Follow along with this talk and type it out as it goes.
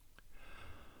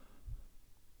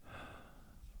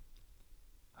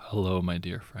Hello, my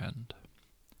dear friend.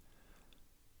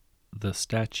 The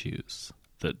statues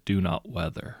that do not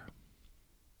weather.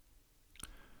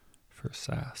 For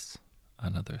Sass,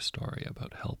 another story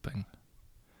about helping.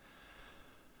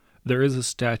 There is a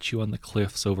statue on the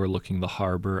cliffs overlooking the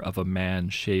harbor of a man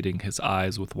shading his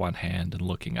eyes with one hand and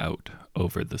looking out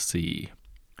over the sea.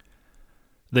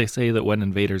 They say that when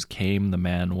invaders came, the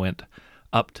man went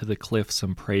up to the cliffs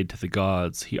and prayed to the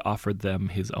gods. He offered them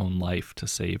his own life to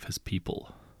save his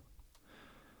people.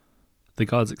 The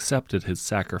gods accepted his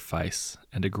sacrifice,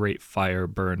 and a great fire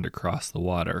burned across the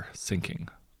water, sinking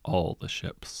all the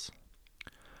ships.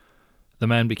 The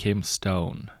man became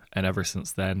stone, and ever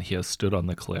since then he has stood on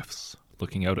the cliffs,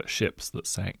 looking out at ships that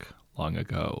sank long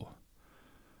ago.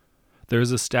 There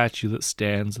is a statue that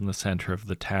stands in the center of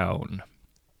the town,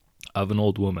 of an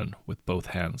old woman with both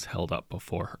hands held up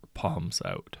before her, palms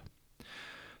out.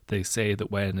 They say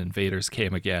that when invaders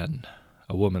came again,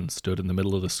 a woman stood in the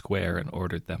middle of the square and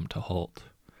ordered them to halt.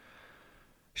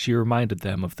 She reminded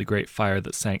them of the great fire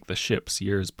that sank the ships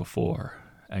years before,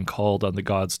 and called on the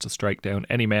gods to strike down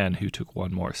any man who took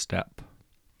one more step,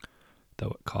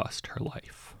 though it cost her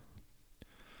life.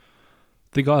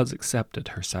 The gods accepted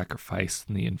her sacrifice,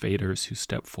 and the invaders who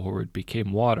stepped forward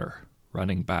became water,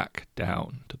 running back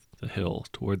down to the hill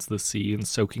towards the sea and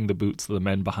soaking the boots of the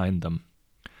men behind them.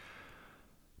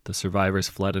 The survivors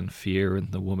fled in fear,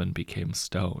 and the woman became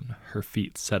stone, her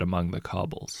feet set among the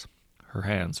cobbles, her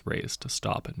hands raised to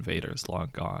stop invaders long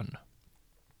gone.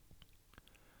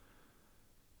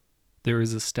 There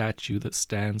is a statue that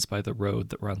stands by the road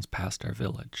that runs past our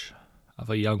village, of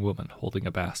a young woman holding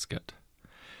a basket.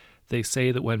 They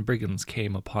say that when brigands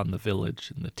came upon the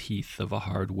village in the teeth of a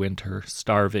hard winter,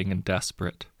 starving and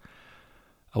desperate,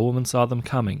 a woman saw them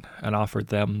coming and offered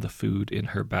them the food in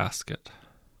her basket.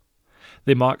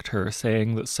 They mocked her,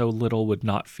 saying that so little would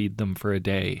not feed them for a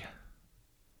day.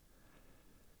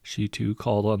 She too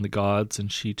called on the gods,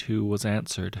 and she too was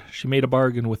answered. She made a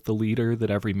bargain with the leader that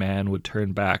every man would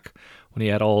turn back when he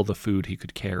had all the food he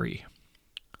could carry.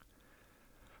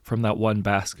 From that one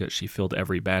basket she filled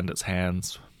every bandit's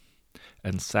hands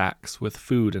and sacks with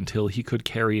food until he could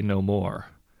carry no more.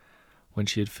 When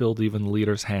she had filled even the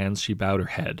leader's hands, she bowed her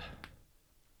head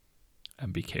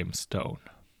and became stone.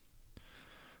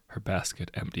 Her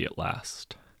basket empty at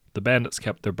last. The bandits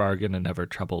kept their bargain and never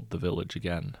troubled the village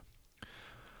again.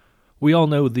 We all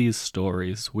know these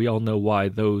stories. We all know why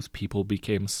those people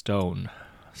became stone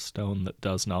that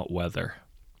does not weather.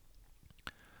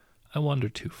 I wander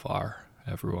too far,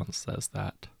 everyone says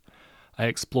that. I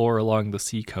explore along the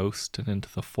seacoast and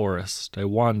into the forest. I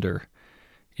wander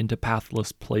into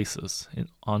pathless places,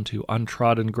 onto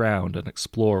untrodden ground, and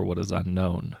explore what is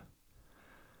unknown.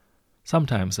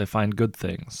 Sometimes I find good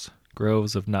things,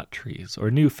 groves of nut trees, or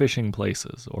new fishing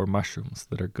places, or mushrooms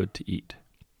that are good to eat.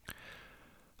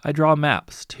 I draw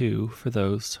maps, too, for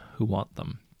those who want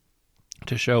them,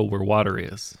 to show where water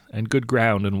is, and good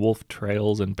ground and wolf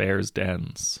trails and bears'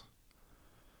 dens.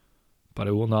 But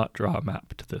I will not draw a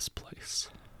map to this place.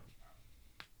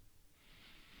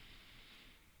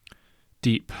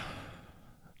 Deep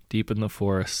in the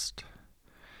forest,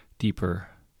 deeper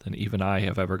than even I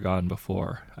have ever gone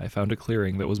before, I found a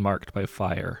clearing that was marked by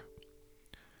fire.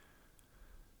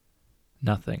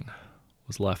 Nothing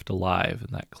was left alive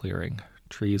in that clearing.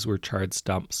 Trees were charred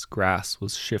stumps, grass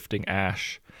was shifting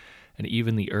ash, and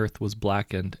even the earth was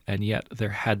blackened, and yet there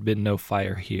had been no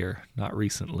fire here, not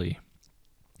recently.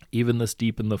 Even this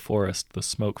deep in the forest, the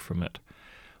smoke from it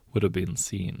would have been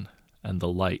seen, and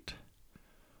the light.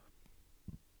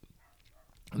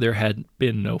 There had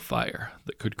been no fire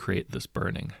that could create this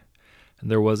burning, and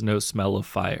there was no smell of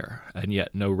fire, and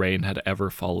yet no rain had ever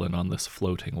fallen on this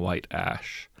floating white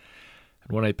ash.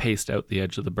 And when I paced out the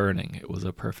edge of the burning, it was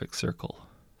a perfect circle,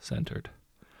 centered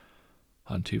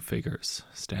on two figures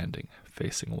standing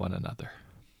facing one another.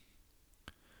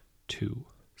 Two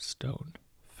stone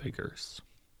figures.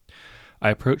 I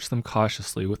approached them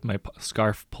cautiously with my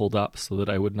scarf pulled up so that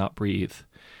I would not breathe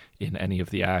in any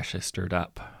of the ash I stirred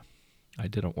up. I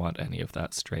didn't want any of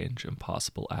that strange,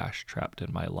 impossible ash trapped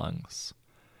in my lungs.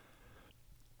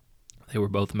 They were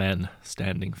both men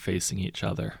standing facing each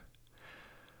other.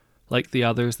 Like the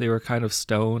others, they were kind of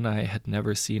stone I had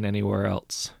never seen anywhere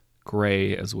else,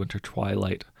 gray as winter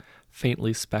twilight,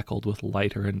 faintly speckled with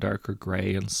lighter and darker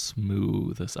gray and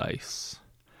smooth as ice.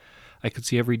 I could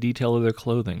see every detail of their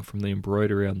clothing, from the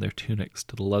embroidery on their tunics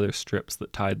to the leather strips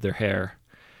that tied their hair,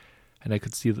 and I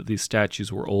could see that these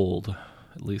statues were old,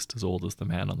 at least as old as the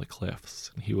man on the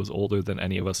cliffs, and he was older than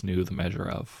any of us knew the measure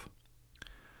of.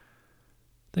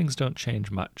 Things don't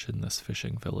change much in this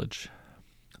fishing village.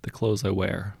 The clothes I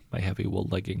wear, my heavy wool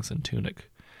leggings and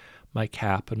tunic, My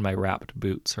cap and my wrapped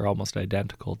boots are almost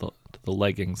identical to the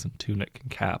leggings and tunic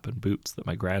and cap and boots that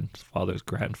my grandfather's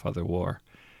grandfather wore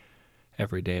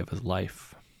every day of his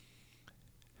life.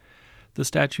 The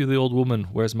statue of the old woman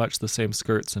wears much the same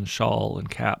skirts and shawl and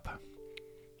cap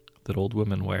that old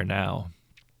women wear now.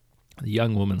 The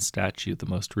young woman's statue, the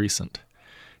most recent,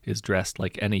 is dressed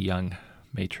like any young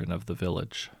matron of the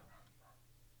village.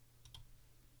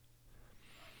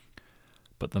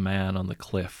 But the man on the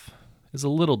cliff is a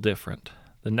little different.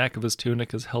 The neck of his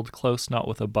tunic is held close not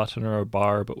with a button or a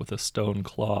bar, but with a stone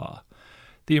claw.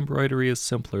 The embroidery is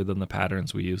simpler than the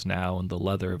patterns we use now, and the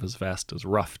leather of his vest is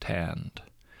rough-tanned.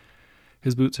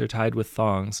 His boots are tied with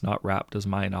thongs, not wrapped as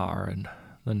mine are, and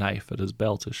the knife at his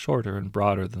belt is shorter and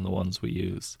broader than the ones we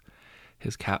use.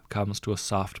 His cap comes to a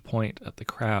soft point at the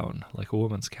crown, like a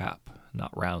woman's cap,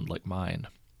 not round like mine.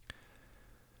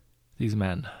 These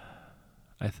men,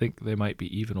 I think they might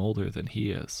be even older than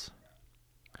he is.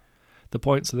 The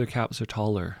points of their caps are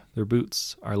taller, their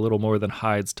boots are little more than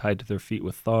hides tied to their feet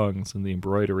with thongs, and the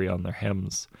embroidery on their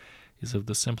hems is of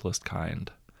the simplest kind,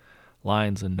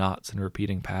 lines and knots and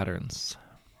repeating patterns.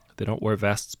 They don't wear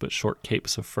vests but short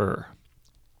capes of fur.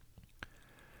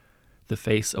 The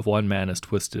face of one man is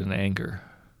twisted in anger.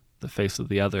 The face of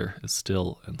the other is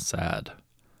still and sad.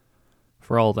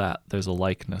 For all that, there's a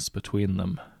likeness between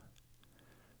them.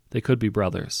 They could be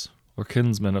brothers, or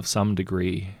kinsmen of some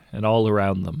degree, and all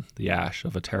around them the ash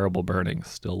of a terrible burning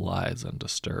still lies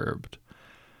undisturbed.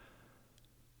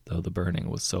 Though the burning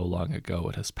was so long ago,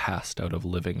 it has passed out of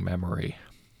living memory.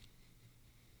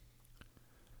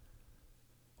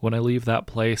 When I leave that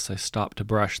place, I stop to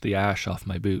brush the ash off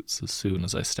my boots as soon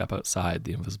as I step outside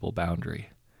the invisible boundary,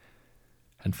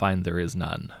 and find there is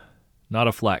none. Not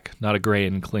a fleck, not a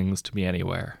grain clings to me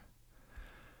anywhere.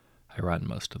 I run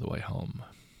most of the way home.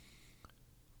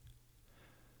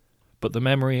 But the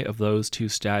memory of those two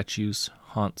statues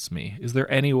haunts me. Is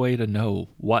there any way to know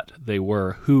what they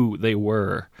were, who they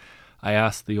were? I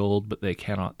ask the old, but they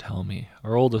cannot tell me.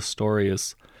 Our oldest story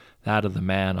is that of the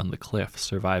man on the cliff,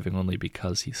 surviving only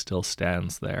because he still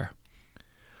stands there.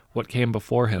 What came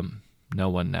before him, no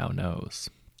one now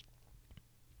knows.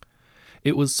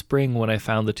 It was spring when I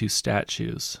found the two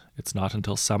statues. It's not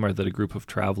until summer that a group of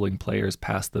traveling players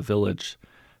pass the village,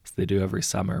 as they do every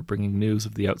summer, bringing news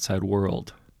of the outside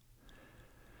world.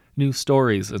 New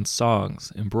stories and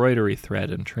songs, embroidery thread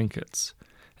and trinkets,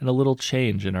 and a little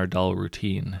change in our dull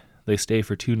routine. They stay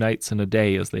for 2 nights and a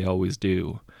day, as they always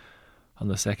do. On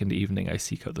the second evening, I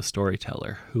seek out the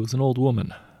storyteller, who is an old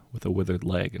woman with a withered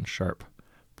leg and sharp,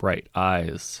 bright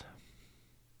eyes.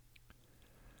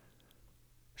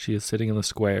 She is sitting in the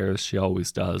square as she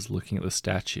always does, looking at the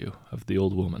statue of the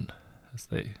old woman,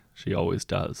 she always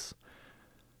does.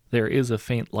 There is a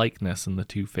faint likeness in the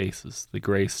two faces, the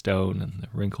gray stone and the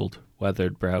wrinkled,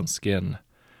 weathered brown skin,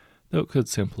 though it could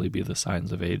simply be the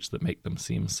signs of age that make them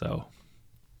seem so.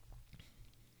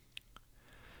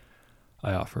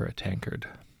 I offer a tankard.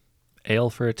 Ale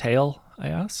for a tale? I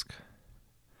ask.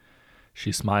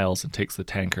 She smiles and takes the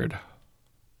tankard.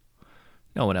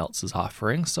 No one else is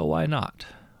offering, so why not?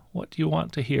 What do you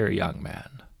want to hear, young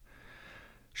man?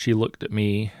 She looked at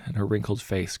me, and her wrinkled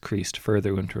face creased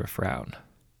further into a frown.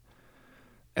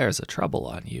 There's a trouble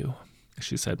on you,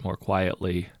 she said more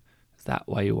quietly. Is that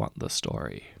why you want the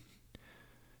story?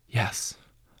 Yes.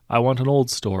 I want an old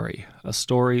story, a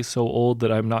story so old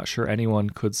that I'm not sure anyone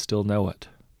could still know it,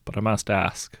 but I must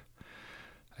ask.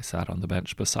 I sat on the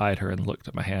bench beside her and looked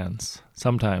at my hands.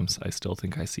 Sometimes I still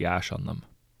think I see ash on them.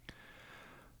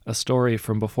 A story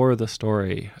from before the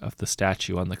story of the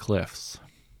statue on the cliffs.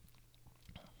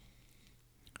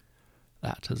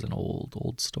 That is an old,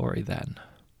 old story then,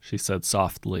 she said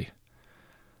softly.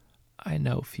 I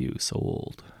know few so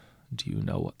old. Do you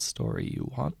know what story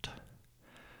you want?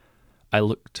 I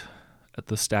looked at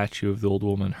the statue of the old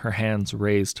woman, her hands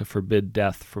raised to forbid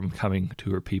death from coming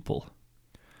to her people.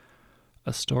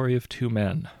 A story of 2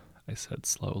 men, I said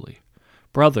slowly.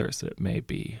 Brothers, it may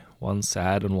be, one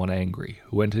sad and one angry,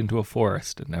 who went into a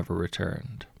forest and never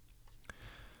returned.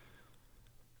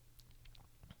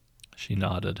 She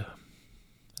nodded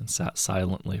and sat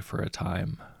silently for a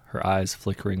time, her eyes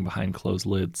flickering behind closed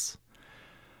lids.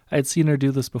 I had seen her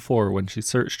do this before when she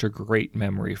searched her great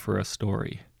memory for a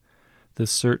story.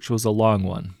 This search was a long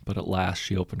one, but at last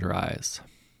she opened her eyes.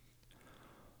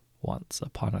 Once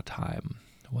upon a time,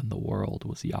 when the world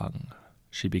was young,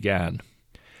 she began,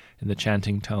 in the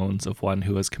chanting tones of one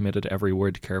who has committed every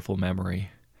word to careful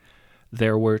memory.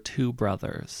 There were 2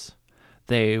 brothers.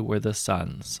 They were the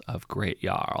sons of great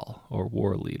Jarl, or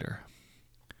war leader.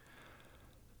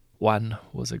 One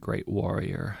was a great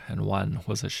warrior, and one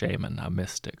was a shaman, a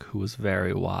mystic, who was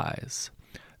very wise.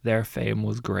 Their fame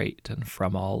was great, and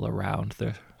from all around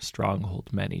their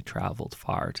stronghold many traveled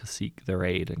far to seek their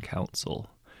aid and counsel,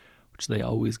 which they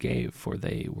always gave, for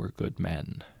they were good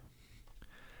men.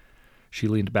 She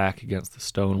leaned back against the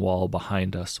stone wall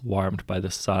behind us, warmed by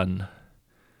the sun,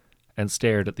 and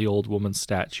stared at the old woman's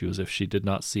statue as if she did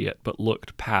not see it, but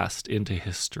looked past into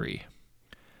history.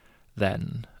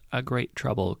 Then a great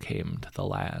trouble came to the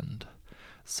land.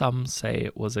 Some say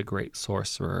it was a great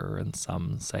sorcerer, and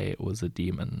some say it was a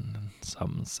demon, and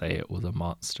some say it was a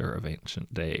monster of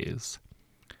ancient days.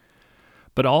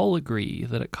 But all agree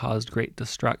that it caused great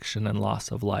destruction and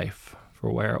loss of life,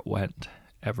 for where it went,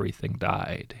 everything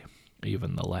died,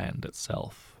 even the land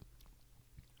itself.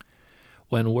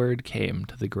 When word came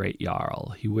to the great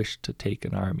Jarl, he wished to take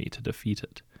an army to defeat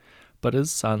it, but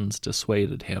his sons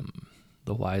dissuaded him.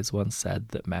 The wise one said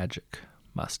that magic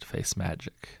must face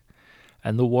magic,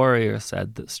 and the warrior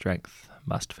said that strength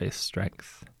must face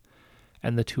strength,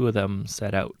 and the two of them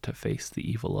set out to face the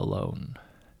evil alone.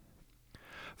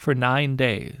 For 9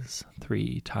 days,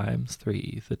 3 times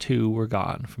 3, the two were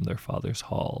gone from their father's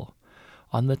hall.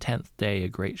 On the 10th day a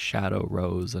great shadow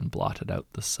rose and blotted out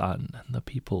the sun, and the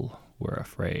people were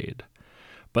afraid.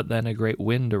 But then a great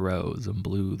wind arose and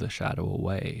blew the shadow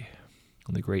away,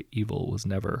 and the great evil was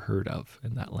never heard of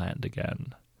in that land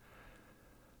again.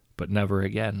 But never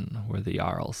again were the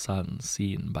Jarl's sons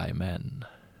seen by men.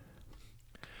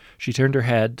 She turned her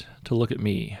head to look at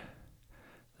me.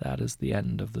 That is the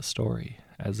end of the story,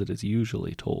 as it is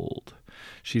usually told,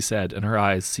 she said, and her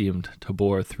eyes seemed to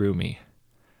bore through me.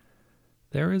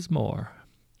 There is more,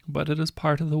 but it is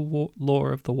part of the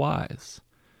lore of the wise,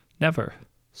 never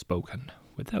spoken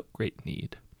without great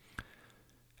need,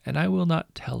 and I will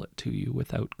not tell it to you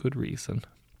without good reason.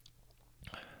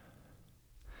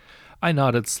 I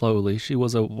nodded slowly. She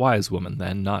was a wise woman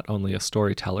then, not only a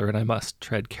storyteller, and I must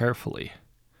tread carefully.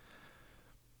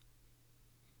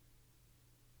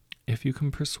 If you can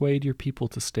persuade your people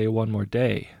to stay one more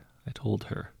day, I told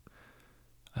her,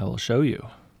 I will show you.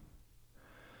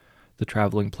 The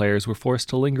traveling players were forced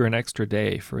to linger an extra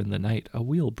day, for in the night a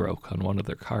wheel broke on one of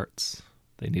their carts.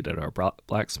 They needed our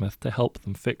blacksmith to help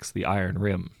them fix the iron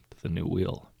rim to the new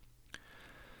wheel.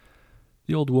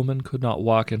 The old woman could not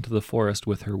walk into the forest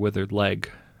with her withered leg.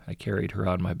 I carried her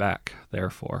on my back,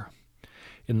 therefore.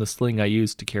 In the sling I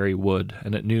used to carry wood,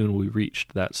 and at noon we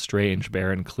reached that strange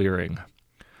barren clearing.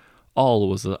 All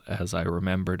was as I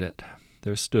remembered it.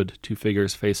 There stood 2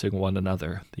 figures facing one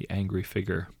another, the angry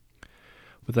figure,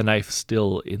 with a knife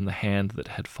still in the hand that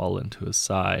had fallen to his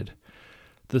side.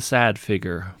 The sad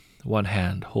figure, one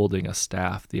hand holding a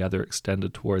staff, the other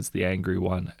extended towards the angry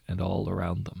one, and all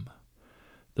around them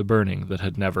the burning that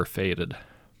had never faded.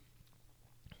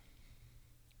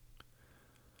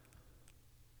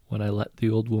 When I let the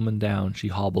old woman down, she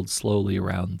hobbled slowly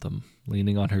around them,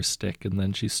 leaning on her stick, and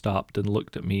then she stopped and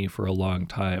looked at me for a long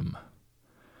time.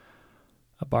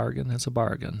 A bargain is a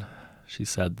bargain, she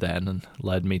said then, and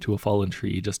led me to a fallen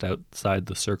tree just outside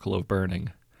the circle of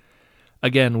burning.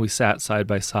 Again we sat side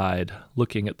by side,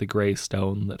 looking at the gray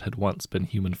stone that had once been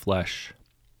human flesh.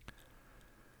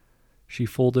 She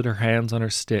folded her hands on her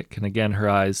stick, and again her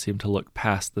eyes seemed to look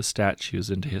past the statues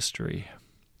into history.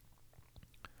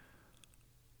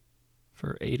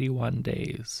 For 81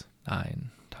 days,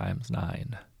 9 times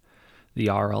 9, the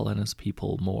Jarl and his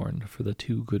people mourned for the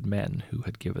 2 good men who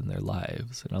had given their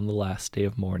lives, and on the last day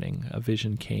of mourning a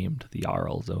vision came to the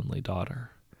Jarl's only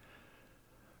daughter.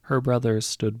 Her brothers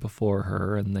stood before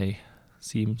her, and they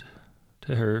seemed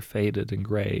to her faded and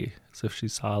gray, as if she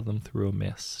saw them through a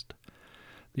mist.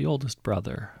 The oldest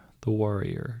brother, the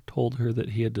warrior, told her that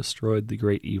he had destroyed the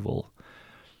great evil,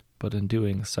 but in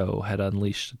doing so had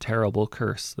unleashed a terrible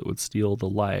curse that would steal the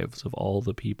lives of all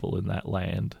the people in that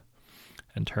land,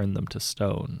 and turn them to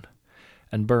stone,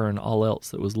 and burn all else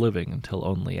that was living until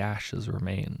only ashes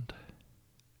remained.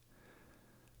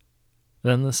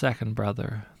 Then the second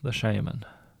brother, the shaman,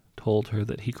 told her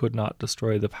that he could not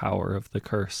destroy the power of the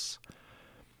curse,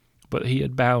 but he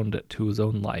had bound it to his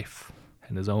own life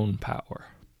and his own power.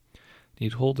 He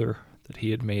told her that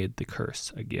he had made the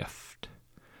curse a gift,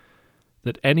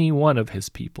 that any one of his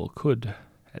people could,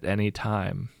 at any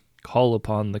time, call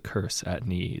upon the curse at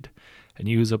need and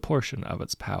use a portion of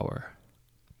its power.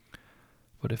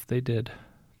 But if they did,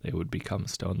 they would become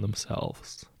stone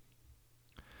themselves.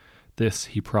 This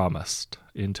he promised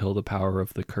until the power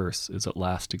of the curse is at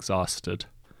last exhausted.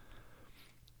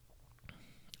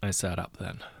 I sat up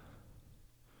then.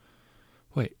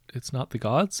 Wait, it's not the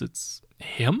gods, it's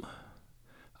him?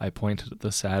 I pointed at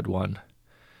the sad one.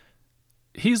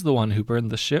 He's the one who burned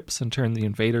the ships and turned the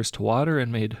invaders to water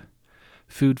and made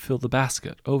food fill the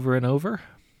basket over and over.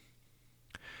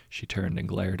 She turned and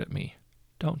glared at me.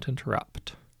 "Don't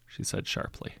interrupt," she said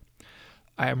sharply.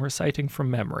 "I am reciting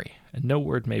from memory, and no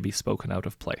word may be spoken out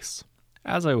of place.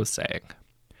 As I was saying."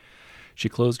 She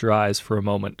closed her eyes for a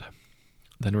moment,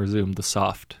 then resumed the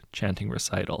soft, chanting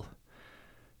recital.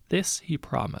 "This he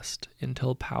promised,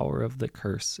 until power of the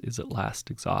curse is at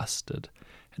last exhausted,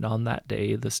 and on that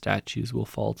day the statues will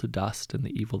fall to dust, and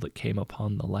the evil that came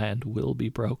upon the land will be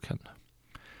broken."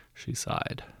 She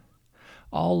sighed.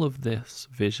 All of this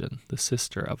vision the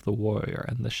sister of the warrior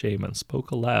and the shaman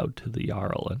spoke aloud to the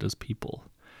Jarl and his people,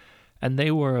 and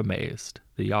they were amazed.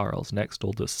 The Jarl's next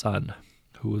oldest son,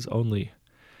 who was only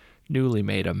newly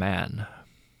made a man,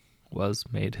 was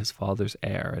made his father's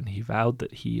heir, and he vowed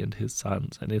that he and his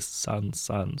sons and his sons'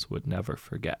 sons would never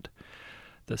forget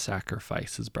the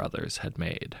sacrifice his brothers had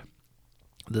made.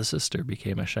 The sister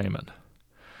became a shaman,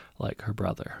 like her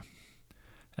brother,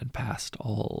 and passed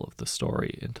all of the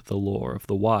story into the lore of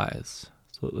the wise,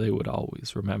 so that they would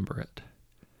always remember it.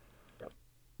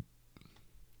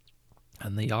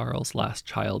 And the Jarl's last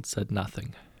child said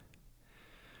nothing,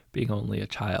 being only a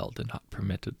child and not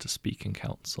permitted to speak in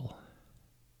council.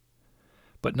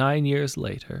 But 9 years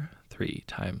later, 3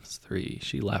 times 3,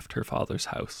 she left her father's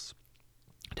house,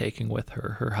 taking with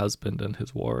her her husband and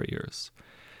his warriors,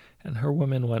 and her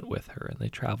women went with her, and they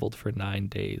traveled for 9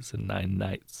 days and 9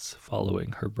 nights,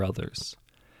 following her brothers.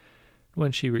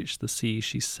 When she reached the sea,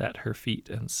 she set her feet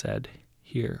and said,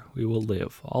 "Here we will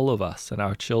live, all of us, and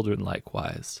our children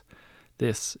likewise.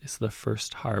 This is the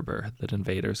first harbor that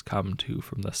invaders come to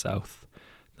from the south,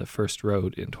 the first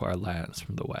road into our lands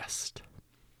from the west.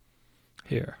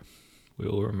 Here we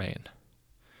will remain,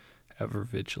 ever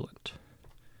vigilant,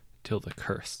 till the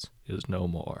curse is no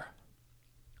more."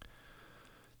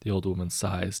 The old woman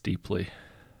sighs deeply,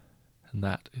 and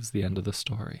that is the end of the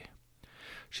story.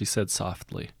 She said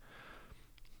softly,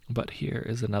 "But here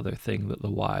is another thing that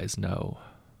the wise know.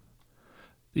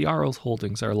 The Jarl's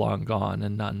holdings are long gone,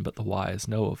 and none but the wise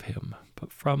know of him.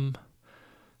 But from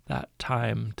that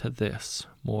time to this,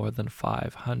 more than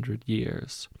 500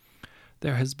 years,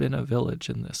 there has been a village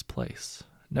in this place.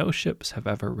 No ships have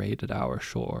ever raided our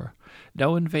shore.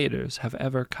 No invaders have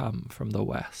ever come from the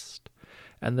west.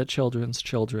 And the children's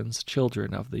children's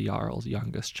children of the Jarl's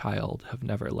youngest child have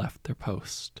never left their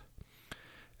post.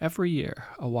 Every year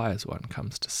a wise one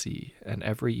comes to see, and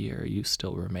every year you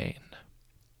still remain."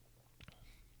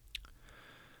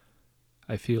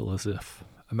 I feel as if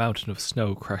a mountain of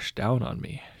snow crushed down on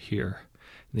me here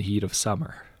in the heat of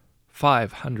summer.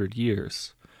 500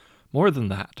 years. More than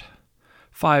that.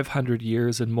 500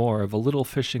 years and more of a little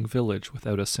fishing village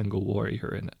without a single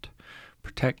warrior in it,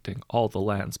 protecting all the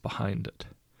lands behind it.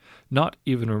 Not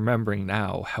even remembering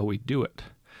now how we do it,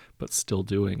 but still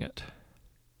doing it.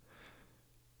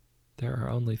 "There are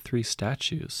only 3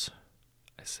 statues,"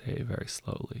 I say very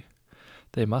slowly.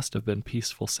 "They must have been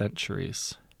peaceful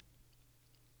centuries."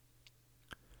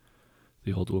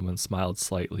 The old woman smiled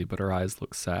slightly, but her eyes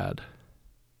looked sad.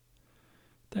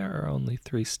 "There are only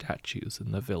 3 statues in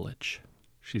the village,"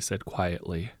 she said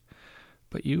quietly,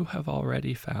 "but you have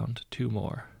already found 2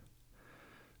 more.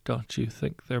 Don't you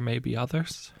think there may be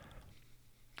others?"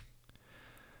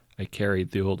 I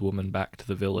carried the old woman back to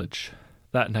the village.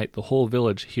 That night the whole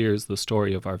village hears the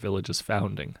story of our village's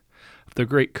founding, of the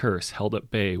great curse held at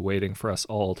bay waiting for us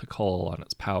all to call on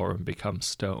its power and become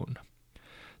stone.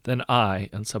 Then I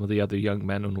and some of the other young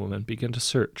men and women begin to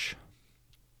search.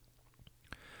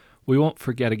 We won't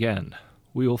forget again.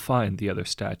 We will find the other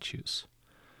statues,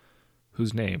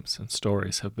 whose names and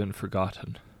stories have been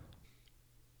forgotten.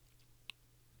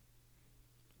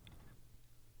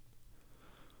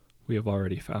 We have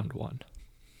already found one.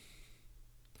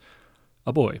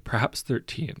 A boy, perhaps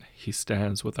 13, he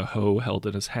stands with a hoe held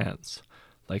in his hands,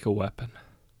 like a weapon,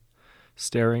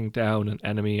 staring down an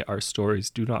enemy our stories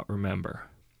do not remember,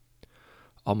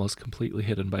 almost completely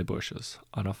hidden by bushes,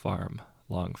 on a farm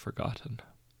long forgotten.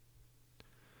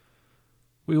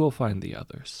 We will find the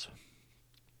others.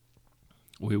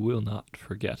 We will not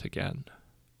forget again.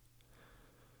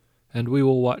 And we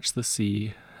will watch the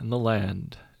sea and the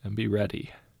land and be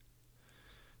ready.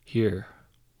 Here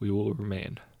we will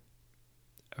remain,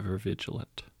 ever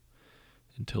vigilant,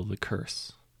 until the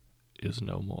curse is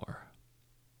no more.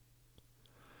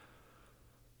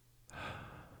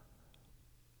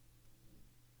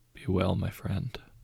 Be well, my friend.